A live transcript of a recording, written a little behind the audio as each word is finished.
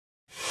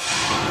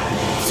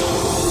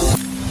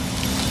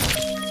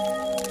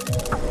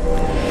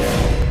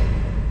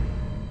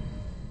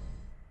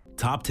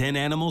Top 10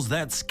 animals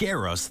that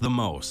scare us the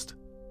most.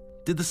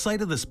 Did the sight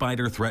of the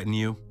spider threaten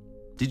you?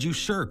 Did you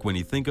shirk when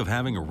you think of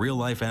having a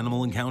real-life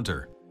animal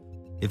encounter?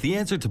 If the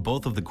answer to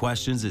both of the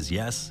questions is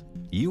yes,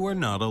 you are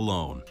not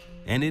alone,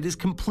 and it is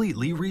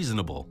completely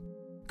reasonable.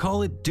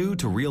 Call it due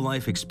to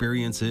real-life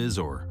experiences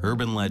or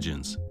urban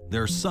legends.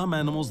 There are some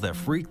animals that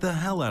freak the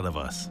hell out of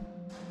us.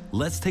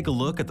 Let's take a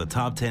look at the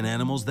top 10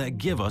 animals that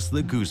give us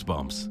the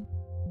goosebumps.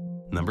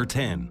 Number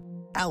 10.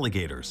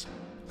 Alligators.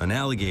 An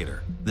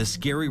alligator, the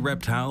scary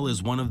reptile,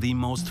 is one of the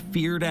most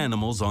feared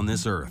animals on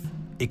this earth.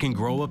 It can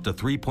grow up to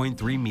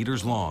 3.3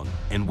 meters long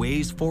and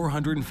weighs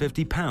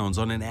 450 pounds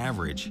on an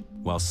average,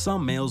 while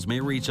some males may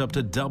reach up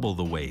to double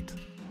the weight.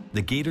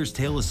 The gator's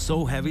tail is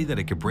so heavy that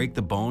it could break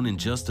the bone in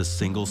just a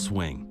single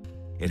swing.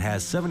 It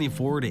has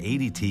 74 to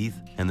 80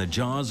 teeth, and the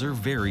jaws are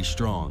very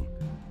strong.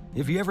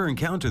 If you ever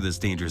encounter this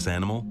dangerous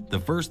animal, the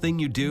first thing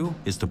you do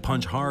is to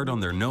punch hard on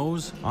their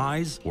nose,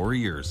 eyes, or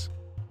ears.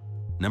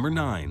 Number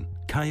 9.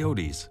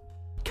 Coyotes.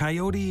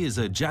 Coyote is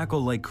a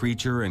jackal-like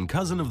creature and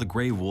cousin of the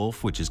gray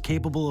wolf, which is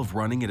capable of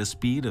running at a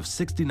speed of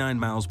 69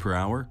 miles per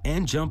hour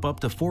and jump up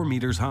to 4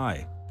 meters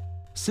high.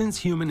 Since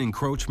human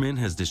encroachment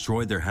has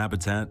destroyed their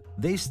habitat,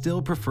 they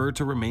still prefer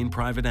to remain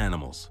private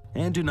animals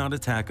and do not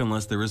attack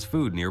unless there is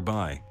food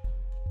nearby.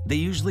 They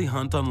usually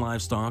hunt on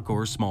livestock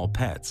or small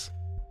pets.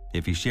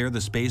 If you share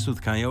the space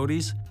with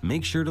coyotes,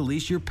 make sure to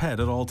leash your pet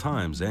at all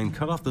times and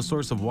cut off the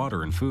source of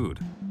water and food.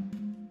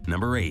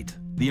 Number 8.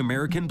 The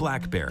American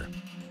black bear.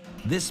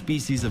 This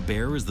species of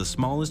bear is the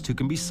smallest who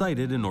can be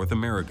sighted in North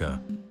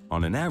America.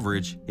 On an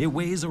average, it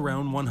weighs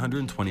around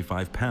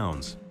 125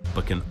 pounds,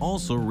 but can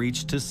also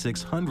reach to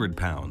 600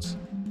 pounds.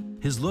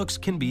 His looks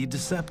can be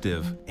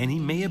deceptive, and he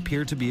may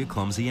appear to be a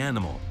clumsy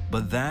animal,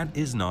 but that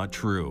is not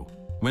true.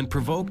 When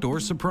provoked or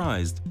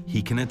surprised,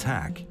 he can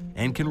attack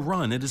and can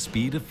run at a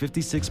speed of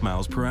 56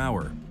 miles per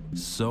hour.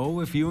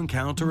 So if you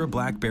encounter a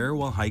black bear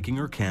while hiking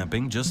or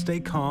camping, just stay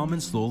calm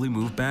and slowly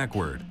move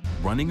backward.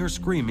 Running or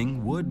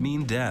screaming would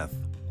mean death.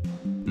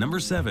 Number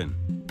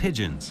 7.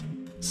 Pigeons.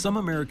 Some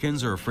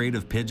Americans are afraid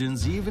of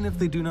pigeons even if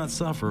they do not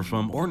suffer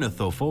from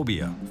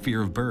ornithophobia,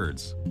 fear of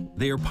birds.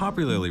 They are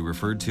popularly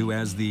referred to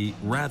as the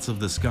rats of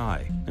the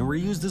sky and were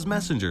used as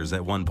messengers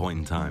at one point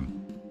in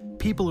time.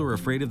 People are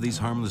afraid of these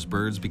harmless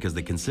birds because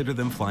they consider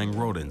them flying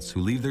rodents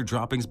who leave their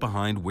droppings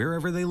behind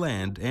wherever they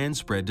land and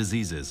spread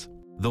diseases.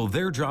 Though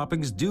their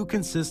droppings do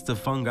consist of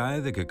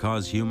fungi that could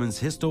cause humans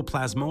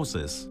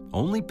histoplasmosis,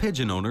 only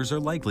pigeon owners are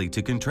likely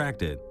to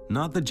contract it,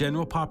 not the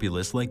general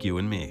populace like you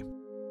and me.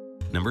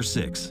 Number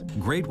 6.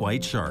 Great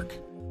white shark.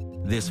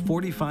 This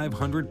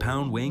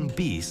 4,500-pound weighing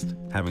beast,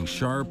 having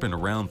sharp and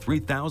around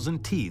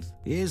 3,000 teeth,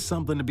 is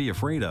something to be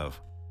afraid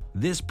of.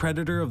 This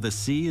predator of the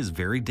sea is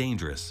very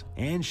dangerous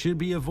and should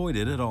be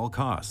avoided at all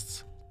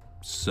costs.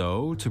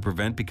 So, to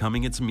prevent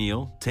becoming its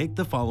meal, take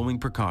the following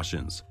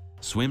precautions.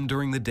 Swim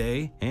during the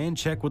day and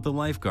check with the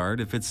lifeguard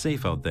if it's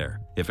safe out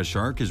there. If a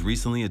shark has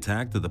recently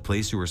attacked at the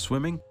place you are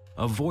swimming,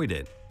 avoid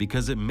it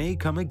because it may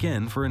come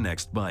again for a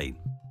next bite.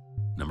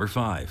 Number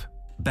 5.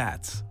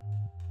 Bats.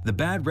 The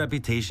bad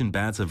reputation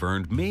bats have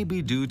earned may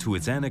be due to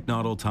its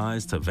anecdotal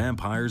ties to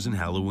vampires and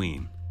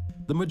Halloween.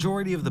 The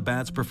majority of the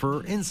bats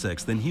prefer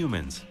insects than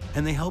humans,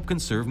 and they help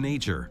conserve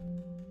nature.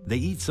 They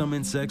eat some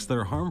insects that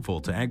are harmful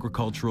to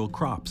agricultural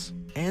crops,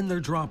 and their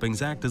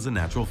droppings act as a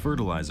natural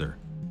fertilizer.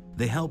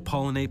 They help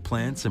pollinate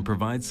plants and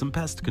provide some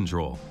pest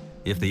control.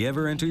 If they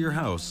ever enter your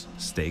house,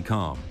 stay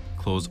calm.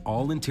 Close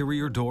all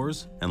interior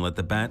doors and let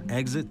the bat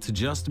exit to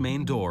just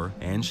main door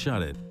and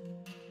shut it.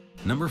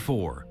 Number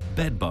 4.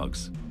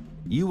 Bedbugs.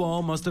 You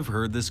all must have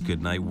heard this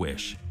goodnight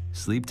wish.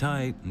 Sleep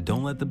tight and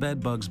don't let the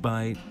bedbugs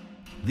bite.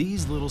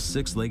 These little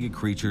six-legged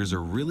creatures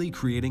are really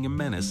creating a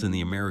menace in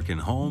the American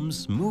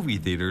homes, movie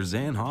theaters,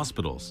 and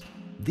hospitals.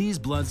 These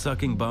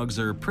blood-sucking bugs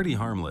are pretty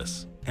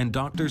harmless, and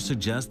doctors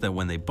suggest that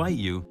when they bite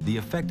you, the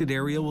affected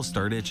area will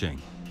start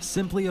itching.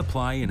 Simply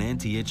apply an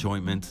anti-itch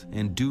ointment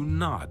and do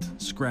not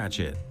scratch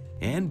it.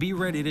 And be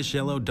ready to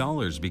shell out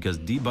dollars because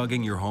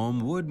debugging your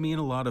home would mean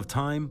a lot of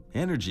time,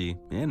 energy,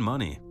 and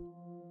money.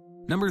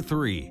 Number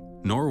 3.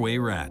 Norway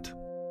Rat.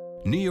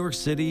 New York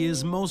City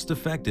is most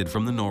affected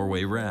from the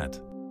Norway rat.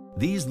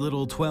 These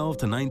little 12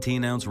 to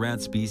 19 ounce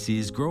rat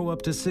species grow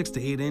up to 6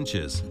 to 8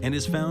 inches and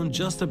is found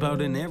just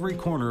about in every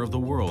corner of the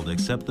world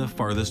except the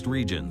farthest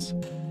regions.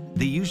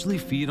 They usually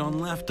feed on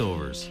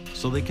leftovers,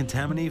 so they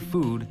contaminate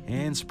food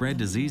and spread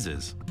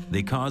diseases.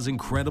 They cause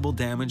incredible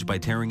damage by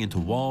tearing into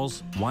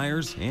walls,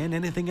 wires, and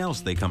anything else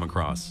they come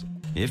across.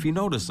 If you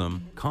notice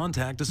them,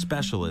 contact a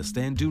specialist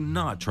and do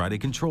not try to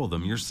control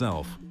them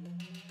yourself.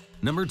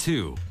 Number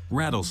 2.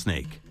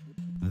 Rattlesnake.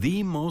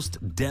 The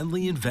most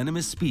deadly and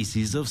venomous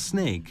species of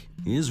snake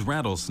is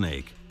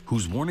rattlesnake,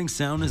 whose warning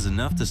sound is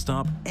enough to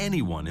stop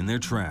anyone in their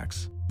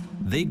tracks.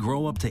 They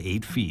grow up to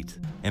 8 feet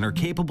and are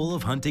capable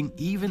of hunting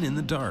even in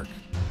the dark.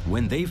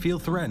 When they feel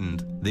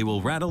threatened, they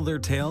will rattle their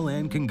tail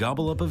and can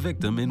gobble up a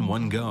victim in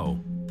one go.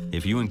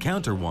 If you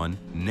encounter one,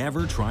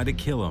 never try to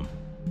kill them.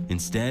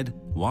 Instead,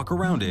 walk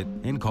around it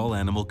and call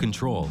animal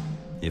control.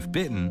 If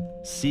bitten,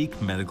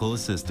 seek medical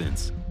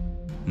assistance.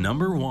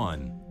 Number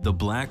 1. The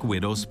black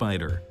widow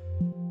spider.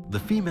 The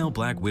female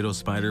black widow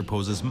spider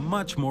poses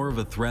much more of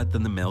a threat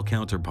than the male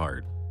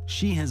counterpart.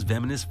 She has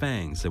venomous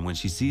fangs, and when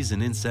she sees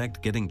an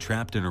insect getting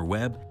trapped in her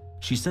web,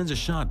 she sends a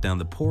shot down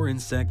the poor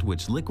insect,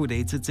 which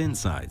liquidates its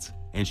insides,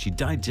 and she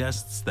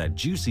digests that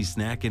juicy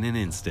snack in an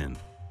instant.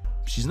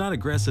 She's not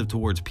aggressive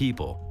towards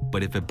people,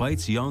 but if it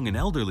bites young and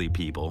elderly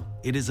people,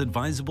 it is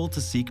advisable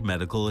to seek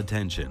medical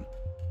attention.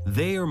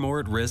 They are more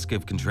at risk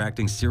of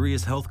contracting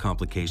serious health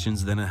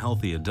complications than a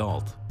healthy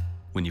adult.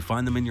 When you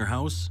find them in your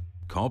house,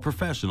 call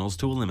professionals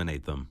to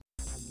eliminate them.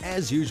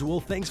 As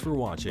usual, thanks for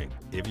watching.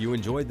 If you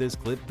enjoyed this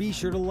clip, be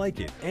sure to like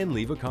it and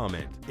leave a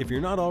comment. If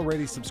you're not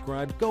already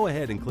subscribed, go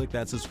ahead and click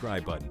that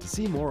subscribe button to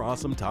see more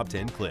awesome Top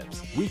 10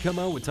 clips. We come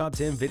out with Top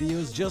 10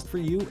 videos just for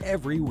you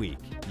every week.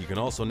 You can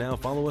also now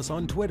follow us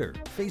on Twitter,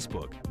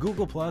 Facebook,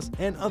 Google+,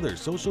 and other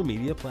social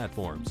media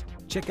platforms.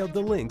 Check out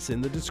the links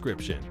in the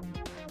description.